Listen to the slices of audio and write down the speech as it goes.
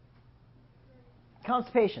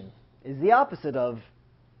constipation is the opposite of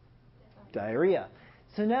diarrhea.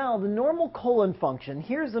 So now the normal colon function,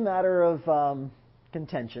 here's a matter of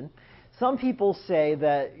contention. Some people say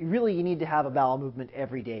that really you need to have a bowel movement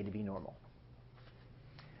every day to be normal.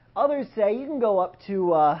 Others say you can go up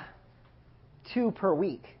to 2 per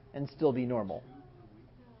week and still be normal.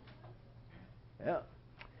 Yeah.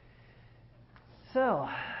 So,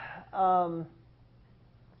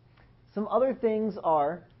 some other things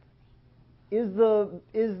are, is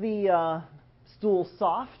the stool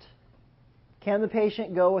soft? Can the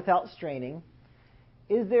patient go without straining?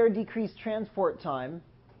 Is there a decreased transport time?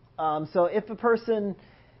 So if a person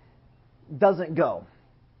doesn't go,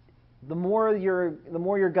 the more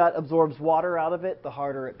your gut absorbs water out of it, the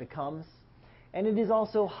harder it becomes. And it is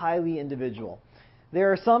also highly individual.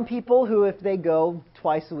 There are some people who, if they go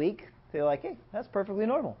twice a week, they're like, hey, that's perfectly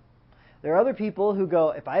normal. There are other people who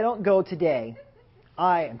go, if I don't go today,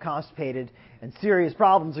 I am constipated and serious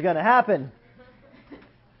problems are going to happen.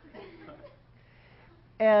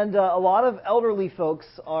 And a lot of elderly folks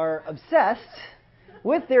are obsessed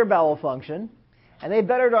with their bowel function, and they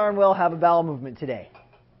better darn well have a bowel movement today.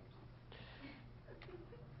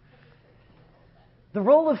 The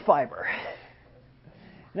role of fiber.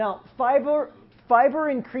 Now, fiber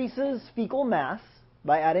increases fecal mass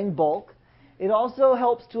by adding bulk. It also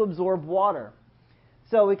helps to absorb water.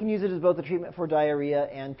 So we can use it as both a treatment for diarrhea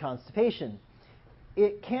and constipation.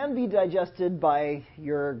 It can be digested by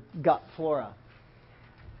your gut flora.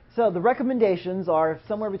 So the recommendations are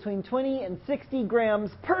somewhere between 20 and 60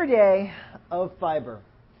 grams per day of fiber.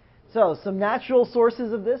 So some natural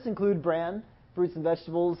sources of this include bran, fruits and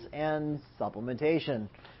vegetables, and supplementation.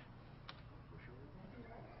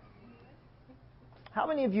 How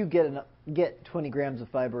many of you get 20 grams of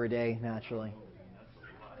fiber a day naturally?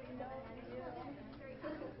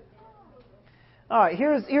 All right,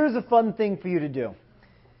 here's a fun thing for you to do.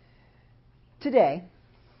 Today,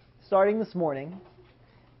 starting this morning,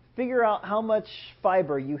 figure out how much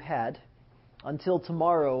fiber you had until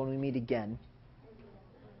tomorrow when we meet again.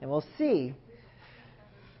 And we'll see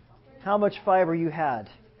how much fiber you had.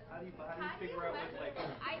 How do you figure out what,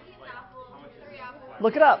 I eat apples, 3 apples.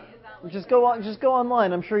 Look it up. Just go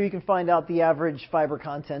online. I'm sure you can find out the average fiber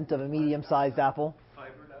content of a medium-sized apple.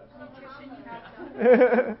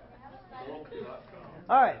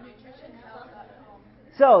 All right.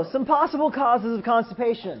 So, some possible causes of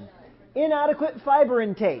constipation. Inadequate fiber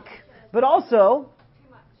intake, but also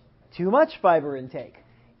too much fiber intake.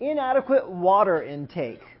 Inadequate water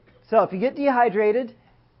intake. So, if you get dehydrated,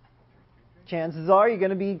 chances are you're going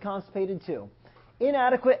to be constipated too.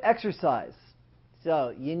 Inadequate exercise.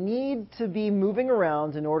 So, you need to be moving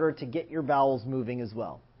around in order to get your bowels moving as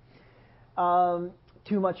well.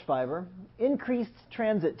 Too much fiber. Increased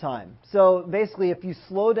transit time. So, basically, if you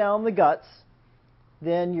slow down the guts,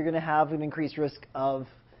 then you're going to have an increased risk of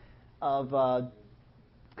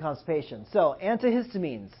constipation. So,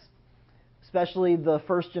 antihistamines, especially the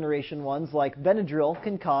first generation ones like Benadryl,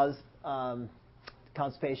 can cause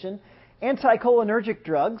constipation. Anticholinergic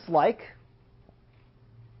drugs like,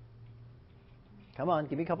 come on,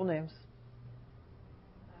 give me a couple names.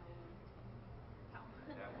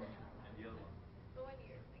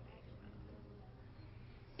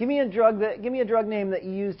 Give me a drug name that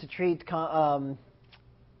you use to treat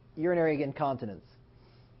urinary incontinence.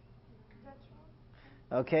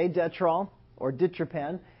 Okay, Detrol or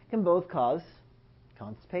Ditropan can both cause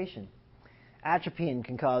constipation. Atropine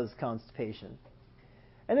can cause constipation.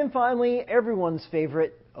 And then finally, everyone's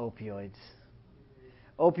favorite, opioids.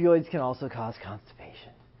 Opioids can also cause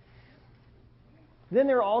constipation. Then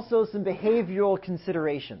there are also some behavioral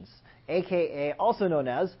considerations, aka also known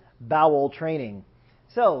as bowel training.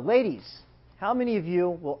 So, ladies, how many of you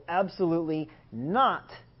will absolutely not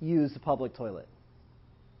use the public toilet?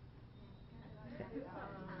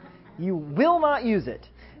 You will not use it.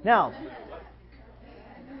 Now,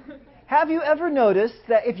 have you ever noticed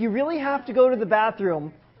that if you really have to go to the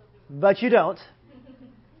bathroom, but you don't,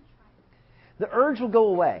 the urge will go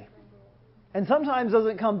away. And sometimes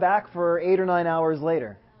doesn't come back for 8 or 9 hours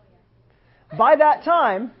later. By that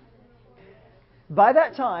time,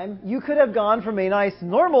 you could have gone from a nice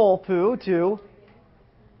normal poo to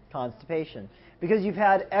constipation because you've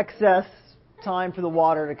had excess time for the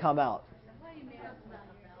water to come out.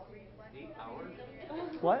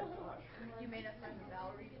 What? You made us have a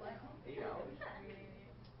bowel reflex. 8 hours.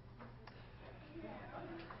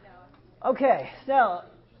 Okay, now,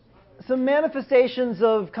 some manifestations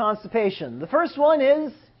of constipation. The first one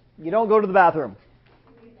is you don't go to the bathroom.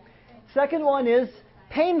 Second one is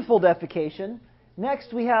painful defecation.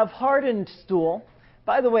 Next, we have hardened stool.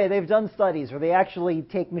 By the way, they've done studies where they actually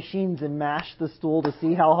take machines and mash the stool to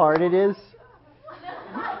see how hard it is.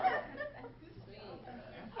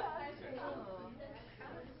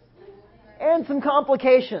 And some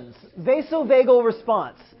complications. Vasovagal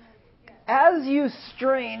response. As you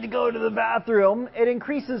strain to go to the bathroom, it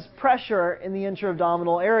increases pressure in the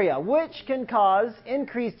intra-abdominal area, which can cause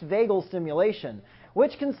increased vagal stimulation,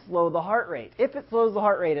 which can slow the heart rate. If it slows the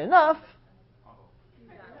heart rate enough,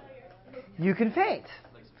 you can faint.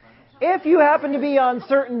 If you happen to be on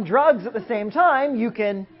certain drugs at the same time, you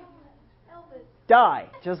can die,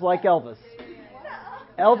 just like Elvis.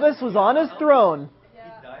 Elvis was on his throne. He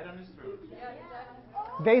died on his throat.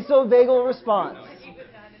 Vasovagal response.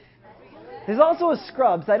 There's also a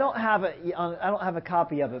Scrubs. I don't have a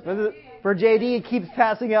copy of it. But for JD, it keeps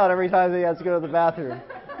passing out every time he has to go to the bathroom.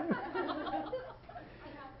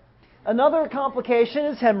 Another complication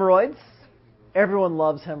is hemorrhoids. Everyone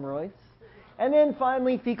loves hemorrhoids. And then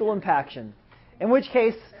finally, fecal impaction. In which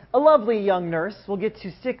case, a lovely young nurse will get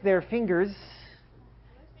to stick their fingers.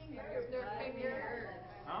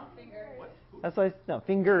 Huh? What? That's why, no,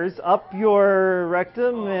 fingers up your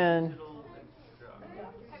rectum and.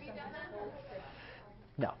 Have you done that?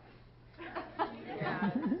 No.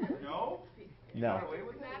 No? You No. got away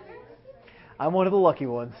with that? I'm one of the lucky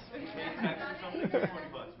ones. Pay tax or something? It's 20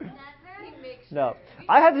 bucks, man. He makes sure. No.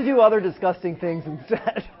 I had to do other disgusting things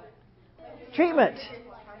instead. Treatment.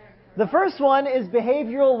 The first one is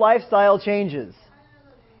behavioral lifestyle changes.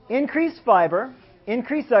 Increase fiber,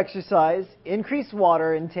 increase exercise, increase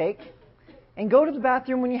water intake, and go to the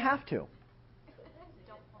bathroom when you have to.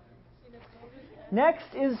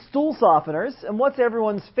 Next is stool softeners. And what's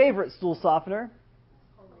everyone's favorite stool softener?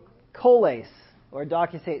 Cholase, or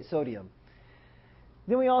docusate sodium.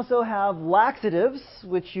 Then we also have laxatives,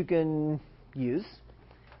 which you can use.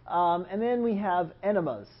 And then we have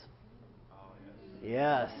enemas.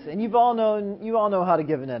 Yes, and you all know how to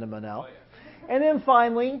give an enema now. And then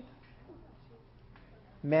finally,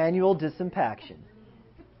 manual disimpaction.